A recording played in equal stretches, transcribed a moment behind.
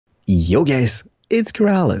Yo guys, it's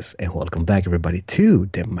Keralis, and welcome back everybody to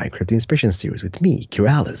the Minecraft Inspiration series with me,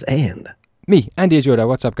 Keralis, and... Me, andyisyoda.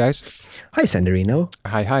 What's up, guys? Hi Sanderino.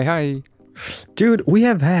 Hi, hi, hi. Dude, we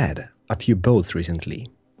have had a few boats recently,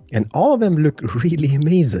 and all of them look really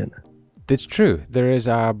amazing. It's true. There is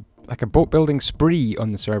a boat building spree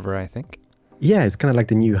on the server, I think. Yeah, it's kind of like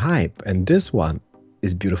the new hype, and this one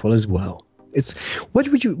is beautiful as well. It's... What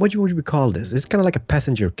would we call this? It's kind of like a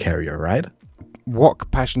passenger carrier, right? Walk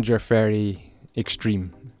passenger ferry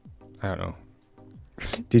extreme. I don't know.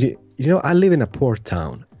 Did you know, I live in a port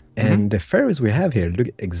town, and the ferries we have here look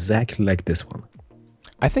exactly like this one.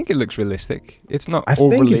 I think it looks realistic. It's not I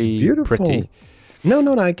overly think it's beautiful. pretty. No,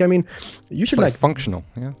 like, I mean, you should It's like like functional,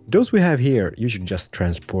 yeah. those we have here. You should just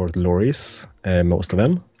transport lorries, most of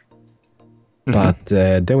them. But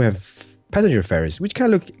then we have passenger ferries, which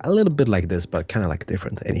kind of look a little bit like this, but kind of like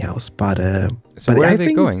different anyhow. But So but where I are they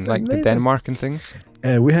think going? it's Like to amazing. Denmark and things?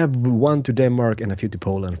 We have one to Denmark and a few to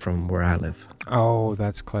Poland from where I live. Oh,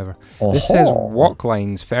 that's clever. This says walk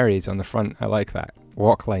lines ferries on the front. I like that.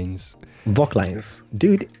 Walk lines. Walk lines,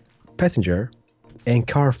 dude. Passenger and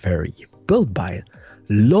car ferry built by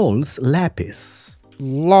LOL's Lapis.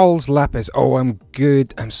 Lol's Lapis. Oh, I'm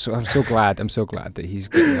good. I'm so glad. I'm so glad that he's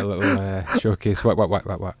getting a little showcase. What?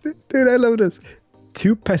 Dude, I love this.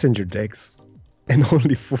 2 passenger decks and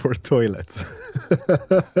only 4 toilets.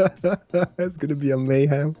 It's gonna be a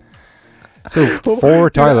mayhem. So 4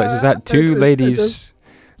 toilets. Is that 2 ladies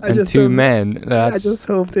and 2 men? I just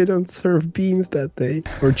hope they don't serve beans that day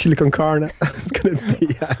or chili con carne. It's gonna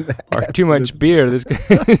be or too much beer. There's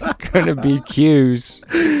gonna be queues.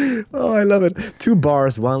 Oh, I love it. 2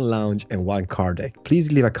 bars, 1 lounge, and 1 car deck.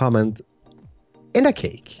 Please leave a comment and a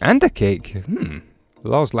cake. And a cake.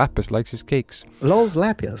 Lol's Lapis likes his cakes. LOL's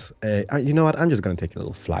Lapis. You know what? I'm just gonna take a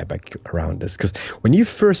little flyback around this because when you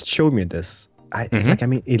first showed me this, I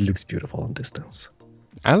mean, it looks beautiful on distance.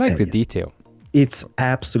 I like the detail. It's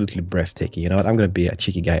absolutely breathtaking. You know what? I'm gonna be a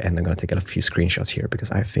cheeky guy and I'm gonna take a few screenshots here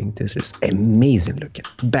because I think this is amazing looking.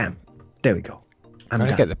 Bam! There we go. I'm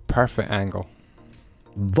Gotta done. get the perfect angle.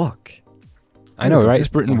 Walk. I know, right?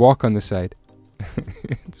 It's written walk on the side.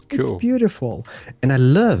 It's cool. It's beautiful. And I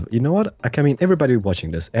love, you know what? I mean, everybody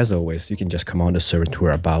watching this, as always, you can just come on the server to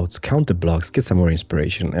whereabouts, count the blocks, get some more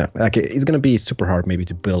inspiration. Like, it's going to be super hard maybe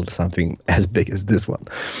to build something as big as this one.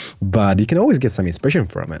 But you can always get some inspiration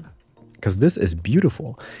from it. Because this is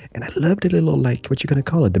beautiful. And I love the little, like, what you going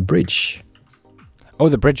to call it? The bridge. Oh,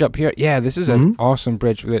 the bridge up here? Yeah, this is an awesome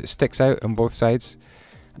bridge that sticks out on both sides.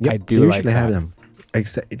 Yep, I do like that. Have them.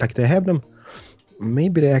 Like, they have them.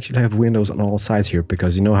 Maybe they actually have windows on all sides here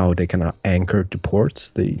because you know how they can anchor to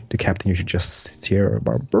ports. The captain usually just sits here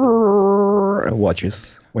and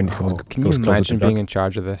watches when it goes. Can you imagine being in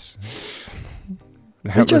charge of this?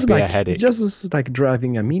 That It's just would be like a headache. it's just like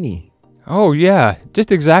driving a mini. Oh yeah,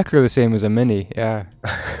 just exactly the same as a mini. Yeah.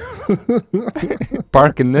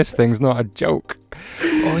 Parking this thing's not a joke.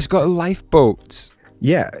 Oh, it's got lifeboats.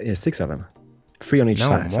 Yeah, 6 of them, 3 on each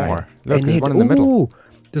side. More. Look, there's one in the middle.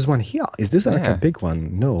 There's one here. Is this like a big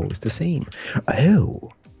one? No, it's the same.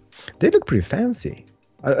 Oh, they look pretty fancy.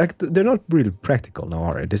 Like they're not really practical now,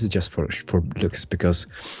 are they? This is just for looks because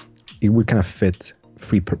it would kind of fit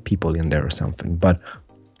 3 people in there or something. But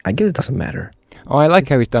I guess it doesn't matter. Oh, I like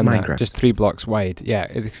how he's done Minecraft. that. Just 3 blocks wide. Yeah,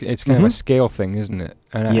 it's kind of a scale thing, isn't it?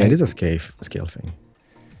 And Yeah, it is a scale thing.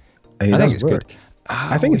 And I think does it's work. good.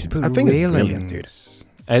 I think it's brilliant, dude.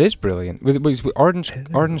 It is brilliant. With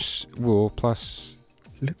orange wool plus.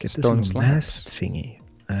 Look at this stone little slabs. mast thingy.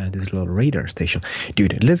 This little radar station.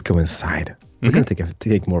 Dude, let's go inside. We're going to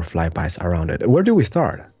take more flybys around it. Where do we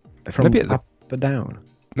start? From Maybe up or down?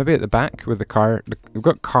 Maybe at the back with the car. We've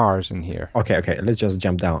got cars in here. Okay. Let's just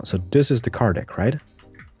jump down. So this is the car deck, right?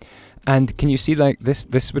 And can you see, like,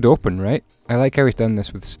 this would open, right? I like how he's done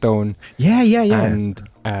this with stone. Yeah. And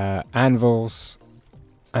anvils.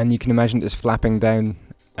 And you can imagine it's flapping down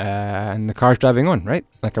and the car's driving on, right?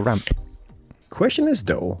 Like a ramp. Question is,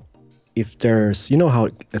 though, if there's... You know how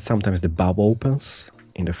sometimes the bubble opens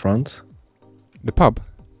in the front? The pub?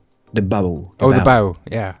 The bubble. The bow,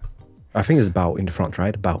 yeah. I think it's bow in the front,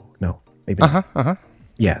 right? Bow. No, maybe not.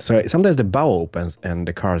 Yeah, so sometimes the bow opens and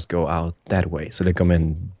the cars go out that way. So they come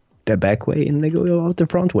in the back way and they go out the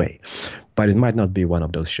front way. But it might not be one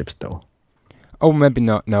of those ships, though. Oh, maybe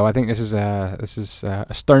not. No, I think this is a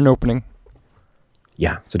stern opening.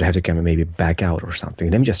 Yeah, so they have to come and maybe back out or something.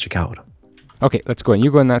 Let me just check out. Okay, let's go in.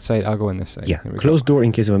 You go on that side, I'll go on this side. Yeah, close door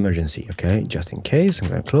in case of emergency, okay? Just in case, I'm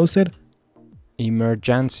going to close it.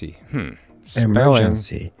 Emergency.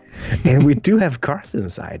 Emergency. And we do have cars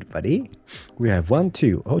inside, buddy. We have 1,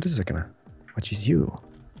 2. Oh, this is a kind of... What is you?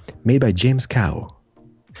 Made by James Cow.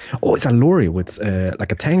 Oh, it's a lorry with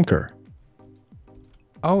like a tanker.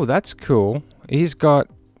 Oh, that's cool. He's got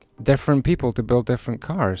different people to build different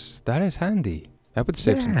cars. That is handy. That would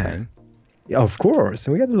save some Yeah. time. Yeah, of course.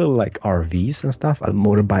 And we got a little like RVs and stuff. A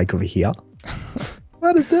motorbike over here.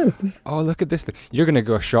 What is this? Oh, look at this thing. You're going to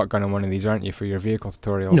go shotgun on one of these, aren't you, for your vehicle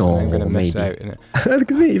tutorials? No, and I'm going to miss maybe. out in it.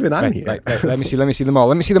 Look at me, even I'm Right, here. right, let me see them all.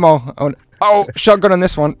 Let me see them all. Oh, shotgun on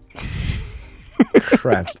this one.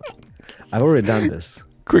 Crap. I've already done this.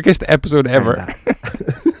 Quickest episode ever.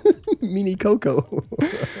 Mini Coco.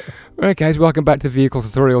 Alright guys, welcome back to Vehicle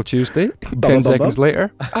Tutorial Tuesday. 10 seconds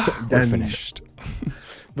later, we're Done. finished.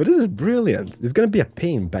 But this is brilliant. There's gonna be a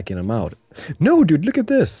pain backing them out. No, dude, look at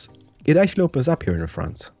this. It actually opens up here in the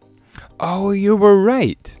front. Oh, you were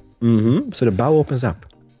right. Mm-hmm. So the bow opens up.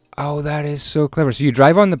 Oh, that is so clever. So you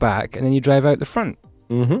drive on the back and then you drive out the front.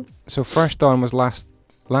 Mm-hmm. So first on was last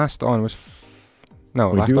on was... No,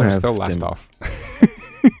 We last do on was have still last them. off.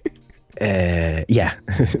 Yeah,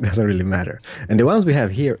 it doesn't really matter. And the ones we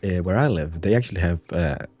have here where I live, they actually have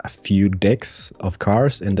a few decks of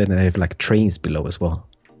cars, and then they have like trains below as well.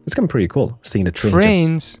 It's kind of pretty cool seeing the trains.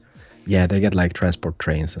 Trains? Yeah, they get like transport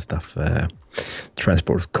trains and stuff,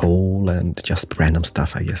 transport coal and just random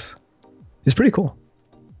stuff, I guess. It's pretty cool.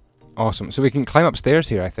 Awesome. So we can climb upstairs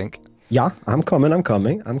here, I think. Yeah, I'm coming.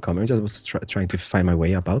 Just was trying to find my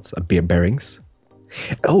way about bearings.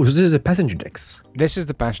 Oh, so this is the passenger decks. This is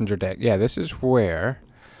the passenger deck. Yeah, this is where...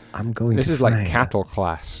 I'm going This to is like find- cattle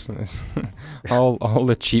class. all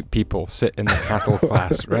the cheap people sit in the cattle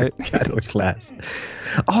class, right? Cattle class.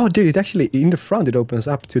 Oh, dude, it's actually in the front. It opens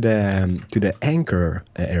up to the anchor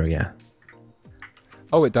area.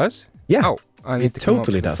 Oh, it does? Yeah, Oh, I need it to come up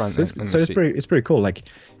totally to the does. front It's, and so it's see. pretty cool. Like,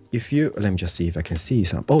 if you let me just see if I can see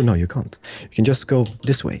some. Oh no, you can't. You can just go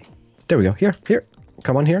this way. There we go. Here.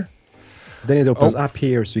 Come on here. Then it opens up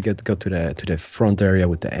here, so you get to go to the front area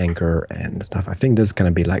with the anchor and stuff. I think this is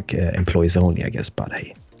gonna be like employees only, I guess. But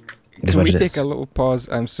hey, it is Can what we it take is. a little pause?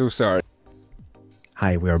 I'm so sorry.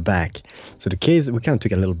 Hi, we are back. So the case, we kind of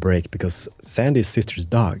took a little break because Sandy's sister's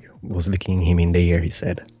dog was licking him in the ear, he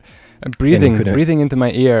said. I'm breathing couldn't- into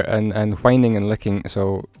my ear and whining and licking,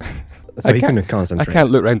 so So I he can't- couldn't concentrate. I can't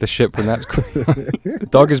look round the ship when that's going on. The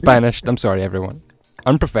dog is banished. I'm sorry, everyone.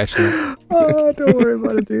 Unprofessional. Oh, don't worry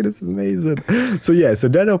about it, dude. It's amazing. So yeah, so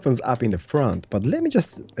that opens up in the front. But let me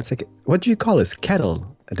just, it's like, what do you call this?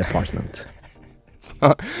 Cattle department.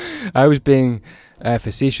 I was being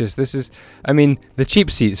facetious. This is, I mean, the cheap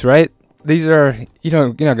seats, right? These are, you're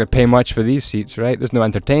not going to pay much for these seats, right? There's no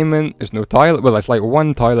entertainment. There's no toilet. Well, it's like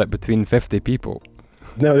one toilet between 50 people.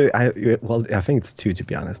 No, I think it's two, to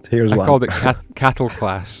be honest. Here's I one. called it cattle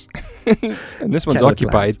class. And this one's Cattle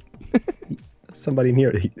occupied. class. Somebody in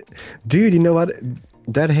here. Dude, you know what?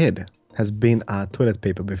 That head has been toilet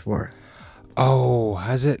paper before. Oh,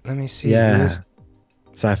 has it? Let me see. Yeah. Where's-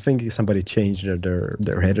 So I think somebody changed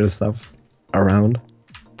their head and stuff around.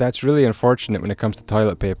 That's really unfortunate when it comes to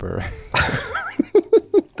toilet paper.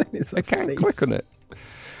 It's I can't click on it.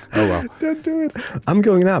 Oh well. Don't do it. I'm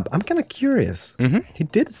going up. I'm kind of curious. Mm-hmm. He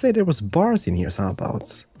did say there was bars in here somehow.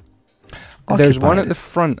 There's one at Occupied. the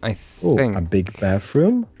front, I Oh, think. a big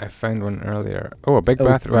bathroom. I found one earlier. Oh, a big Oh,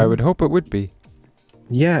 bathroom. I um, would hope it would be.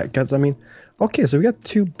 Yeah, because I mean, okay, so we got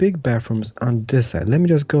two big bathrooms on this side. Let me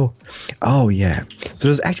just go. Oh yeah. So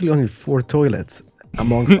there's actually only 4 toilets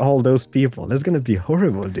amongst all those people. That's gonna be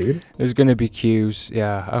horrible, dude. There's going to be queues.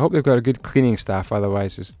 Yeah, I hope they've got a good cleaning staff.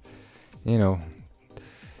 Otherwise, it's,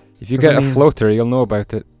 if you 'Cause I get a mean- floater, you'll know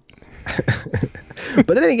about it.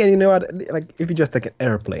 But then again, you know what? Like, if you just take an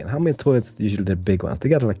airplane, how many toilets usually the big ones? They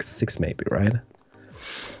got like 6 maybe, right?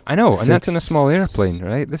 I know, and that's in a small 6. airplane,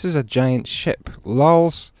 right? This is a giant ship.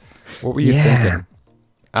 Lols. What were you Yeah. thinking?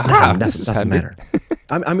 Aha, That's, this is doesn't handy. matter.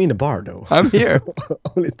 I'm in the bar though. I'm here.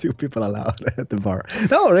 Only 2 people allowed at the bar.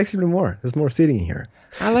 No, actually more. There's more seating here.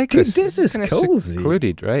 I like Dude, this. this is kinda cozy.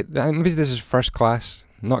 secluded, right? Maybe this is first class,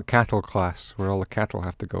 not cattle class, where all the cattle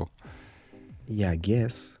have to go. Yeah, I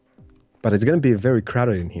guess. But it's gonna be very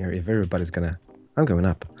crowded in here if everybody's gonna. I'm going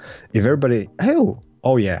up. If everybody.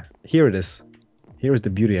 Oh yeah. Here it is. Here is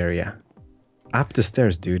the beauty area. Up the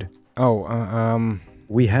stairs, dude. Oh,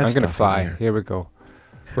 We have. I'm gonna stuff in fly. here. Here we go.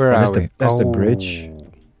 Where Oh, are that's we? that's the bridge.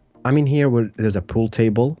 I'm in here where there's a pool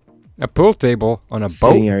table, A pool table on a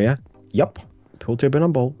sitting boat. area. Yup. Pool table on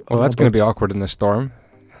a boat. Well, that's going to be awkward in the storm.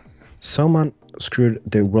 Someone screwed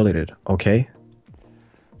the welded. Okay.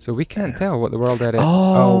 So we can't tell what the world edit.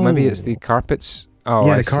 Oh, maybe it's the carpets. Oh,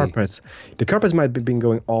 yeah, I the see. carpets. The carpets might be been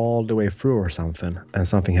going all the way through or something, and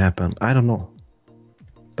something happened. I don't know.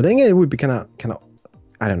 But then again, it would be kind of.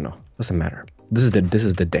 I don't know. Doesn't matter. This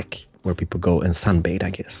is the deck where people go and sunbathe, I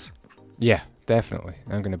guess. Yeah, definitely.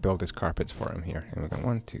 I'm going to build his carpets for him here. And we got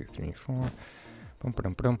 1, 2, 3, 4. Bum,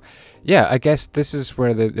 ba-dum, ba-dum. Yeah, I guess this is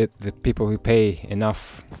where the people who pay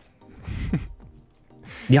enough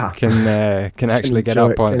Yeah. can actually get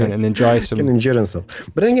up on and enjoy some can enjoy themselves.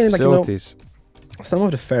 But then again, like, facilities. Some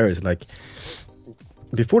of the ferries, like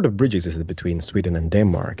before the bridge existed between Sweden and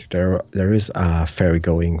Denmark, there is a ferry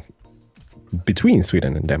going between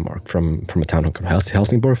Sweden and Denmark from a town called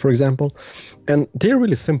Helsingborg, for example. And they're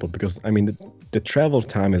really simple because, I mean, the travel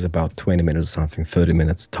time is about 20 minutes or something, 30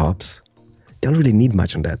 minutes tops. Don't really need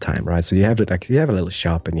much on that time, right? So you have a little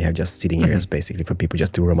shop and you have just sitting areas basically for people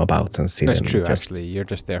just to roam about and sit. That's true, actually. You're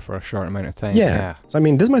just there for a short amount of time. Yeah. So, I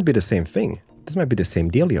mean, this might be the same thing. This might be the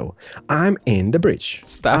same dealio. I'm in the bridge.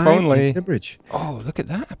 Staff only. In the bridge. Oh, look at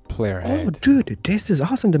that player head. Oh, dude, this is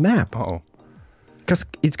awesome. The map. Uh-oh. Because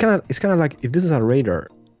it's kind of like if this is a radar,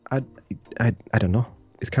 I don't know.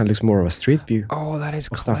 It kind of looks more of a street view. Oh, that is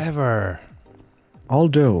clever.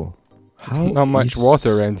 Although, not much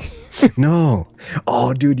water around. No.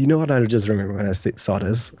 Oh, dude, you know what? I just remember when I saw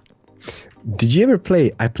this. Did you ever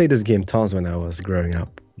play? I played this game tons when I was growing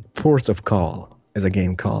up. Ports of Call is a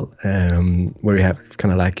game called where you have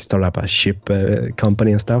kind of like start up a ship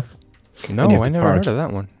company and stuff. No, I never heard of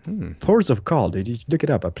that one. Ports of Call, dude, you look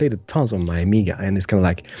it up. I played it tons on my Amiga, and it's kind of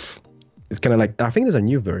like I think there's a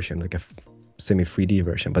new version, like a semi 3D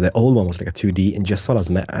version, but the old one was like a 2D, and just saw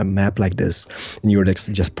a map like this, and you were like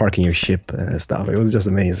just parking your ship and stuff. It was just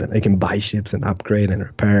amazing. You can buy ships and upgrade and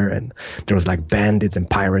repair, and there was like bandits and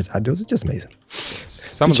pirates. It was just amazing.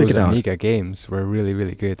 Some of those Amiga games were really,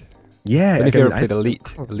 really good. Yeah. Have you ever played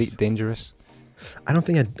Elite Dangerous? I don't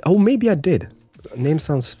think maybe I did. Name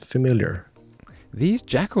sounds familiar. These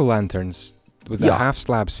jack-o'-lanterns with the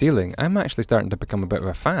half-slab ceiling, I'm actually starting to become a bit of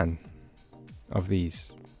a fan of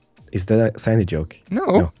these. Is that a Sandy joke?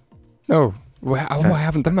 No. Well, I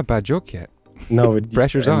haven't done my bad joke yet. No.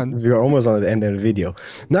 Pressure's on. We're almost on the end of the video.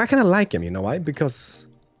 No, I kind of like them, you know why? Because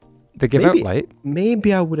they give out light.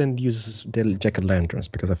 Maybe I wouldn't use the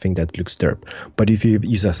jack-o'-lanterns because I think that looks derp. But if you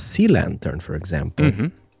use a sea lantern, for example,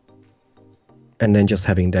 and then just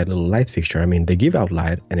having that little light fixture, I mean, they give out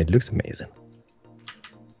light and it looks amazing.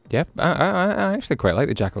 Yep, I actually quite like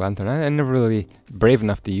the jack-o'-lantern. I'm never really brave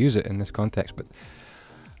enough to use it in this context, but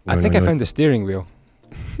I think I found the steering wheel.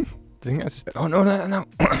 I think that's... Oh, no.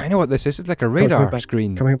 I know what this is. It's like a radar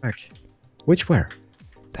screen. Coming back. Which where?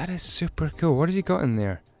 That is super cool. What have you got in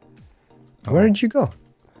there? Oh. Where did you go?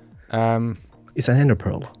 It's an ender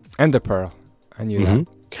pearl. Ender pearl. I knew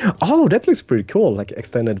that. Oh, that looks pretty cool. Like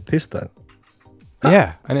extended piston.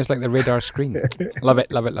 Yeah, and it's like the radar screen. Love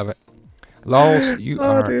it. Lols, you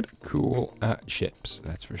are cool at ships,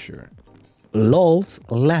 that's for sure. Lols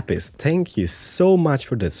Lapis, thank you so much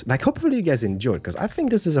for this. Like, hopefully you guys enjoyed, because I think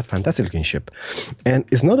this is a fantastic looking ship. And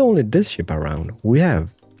it's not only this ship around. We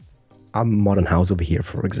have a modern house over here,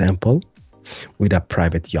 for example, with a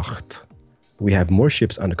private yacht. We have more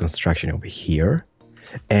ships under construction over here.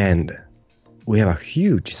 And we have a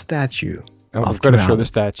huge statue. Oh, I've got to show the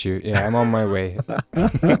statue. Yeah, I'm on my way.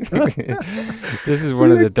 This is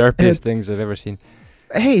one of the derpiest things I've ever seen.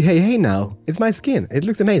 Hey now. It's my skin. It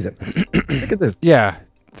looks amazing. Look at this. Yeah.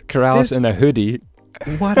 Keralis in a hoodie.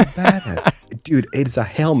 What a badass. Dude, it's a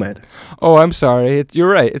helmet. Oh, I'm sorry.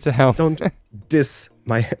 You're right. It's a helmet. Don't diss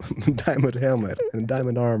my diamond helmet and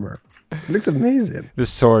diamond armor. It looks amazing. The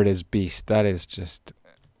sword is beast. That is just...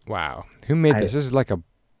 Wow. Who made this? This is like a...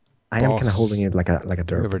 I am kind of holding it like a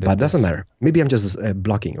derp, but it doesn't matter. Maybe I'm just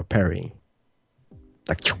blocking or parrying.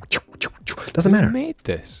 Like, doesn't matter. Who made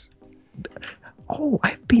this? Oh,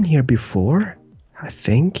 I've been here before, I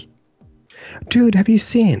think. Dude, have you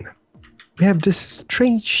seen? We have this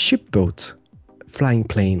strange shipboat, flying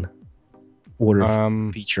plane, water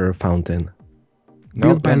feature fountain.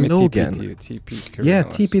 Built by Logan. Yeah,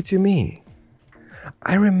 TP to me.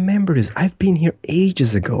 I remember this. I've been here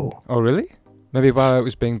ages ago. Oh, really? Maybe while it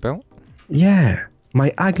was being built? Yeah.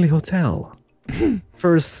 My ugly hotel.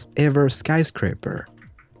 First ever skyscraper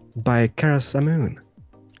by Karasamun.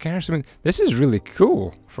 This is really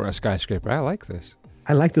cool for a skyscraper. I like this.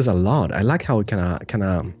 I like this a lot. I like how it kind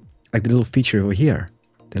of like the little feature over here.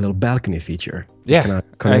 The little balcony feature. Yeah.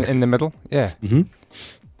 In the middle. Yeah.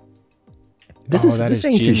 This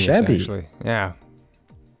ain't too shabby. Actually. Yeah.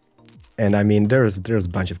 And I mean, there's a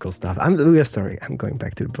bunch of cool stuff. I'm going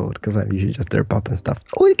back to the boat because I usually just derp up and stuff.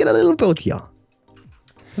 Oh, you get a little boat here.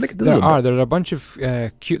 Look at this. There are a bunch of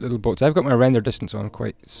cute little boats. I've got my render distance on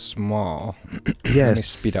quite small. Yes. Let me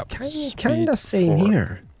speed up. Kind of same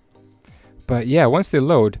here. But yeah, once they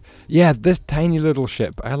load, this tiny little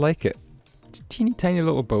ship, I like it. It's a teeny tiny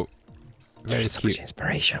little boat. Very so cute. much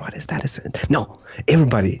inspiration. What is that? Is it? No,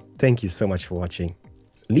 everybody, thank you so much for watching.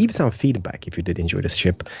 Leave some feedback if you did enjoy this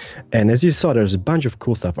ship. And as you saw, there's a bunch of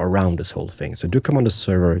cool stuff around this whole thing. So do come on the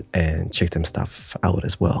server and check them stuff out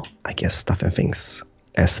as well. I guess stuff and things,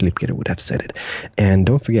 as Sleepgater would have said it. And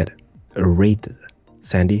don't forget, rate it.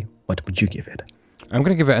 Sandy, what would you give it? I'm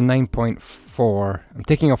going to give it a 9.4. I'm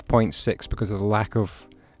taking off 0.6 because of the lack of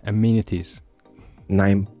amenities.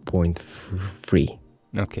 9.3.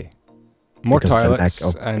 Okay. More Because of the toilets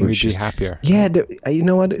lack of and we'd be bushes. happier. Yeah, you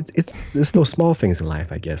know what? There's no small things in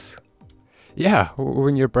life, I guess. Yeah,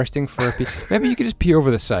 when you're bursting for a pee. Maybe you could just pee over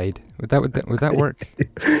the side. Would that work?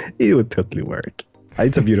 It would totally work.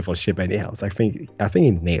 It's a beautiful ship anyhow. So I think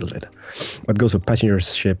he nailed it. What goes with passenger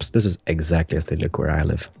ships, this is exactly as they look where I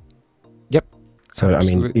live. Yep. So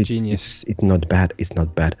Absolute I mean, genius. it's not bad. It's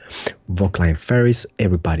not bad. Volkline ferries,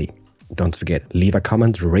 everybody, don't forget, leave a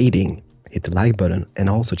comment, rating, hit the like button, and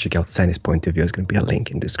also check out Sandy's point of view. There's going to be a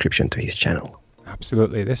link in the description to his channel.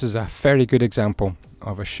 Absolutely. This is a very good example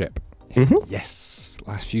of a ship. Yes.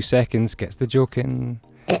 Last few seconds gets the joke in.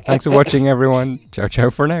 Thanks for watching, everyone. Ciao, ciao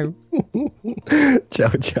for now. Ciao,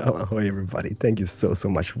 ciao. Ahoy, everybody. Thank you so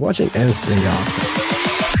much for watching and stay awesome.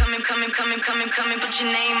 Come and put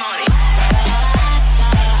your name on it.